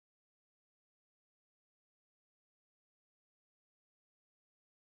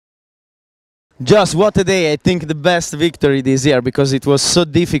Just what a day! I think the best victory this year because it was so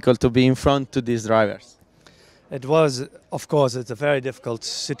difficult to be in front to these drivers. It was, of course, it's a very difficult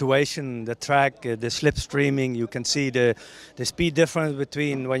situation. The track, the slipstreaming, you can see the speed difference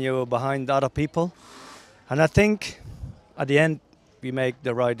between when you're behind other people. And I think at the end we make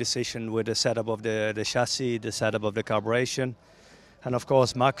the right decision with the setup of the chassis, the setup of the carburation. And of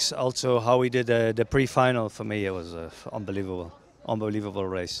course Max also, how he did the pre-final, for me it was unbelievable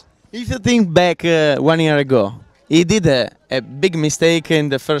race. If you think back 1 year ago, he did a big mistake in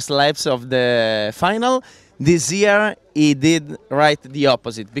the first laps of the final. This year he did right the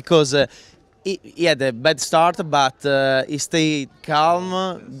opposite because he had a bad start, but he stayed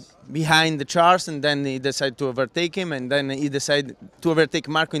calm behind the Charles, and then he decided to overtake him, and then he decided to overtake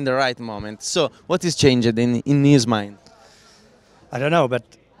Marco in the right moment. So what is changed in his mind? I don't know, but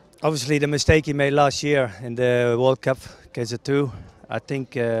obviously the mistake he made last year in the World Cup, KZ2, I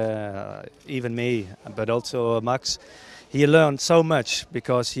think even me, but also Max, he learned so much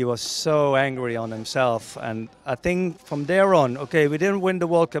because he was so angry on himself. And I think from there on, okay, we didn't win the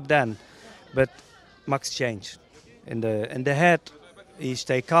World Cup then, but Max changed. In the head, he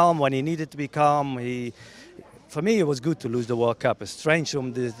stayed calm when he needed to be calm. For me, it was good to lose the World Cup. It's strange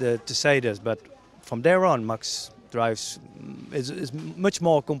to say this, but from there on, Max drives is much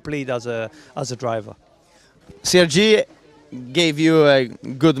more complete as a driver. CRG gave you a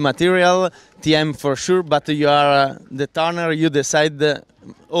good material, TM for sure, but you are the turner, you decide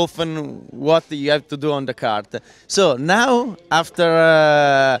often what you have to do on the kart. So now,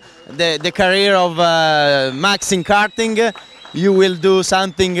 after the career of Max in karting, you will do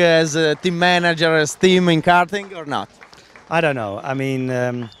something as a team manager, as team in karting, or not? I don't know. I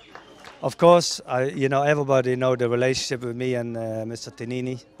mean, of course, everybody know the relationship with me and Mr.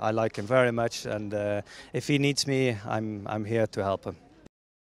 Tenini. I like him very much, and if he needs me, I'm here to help him.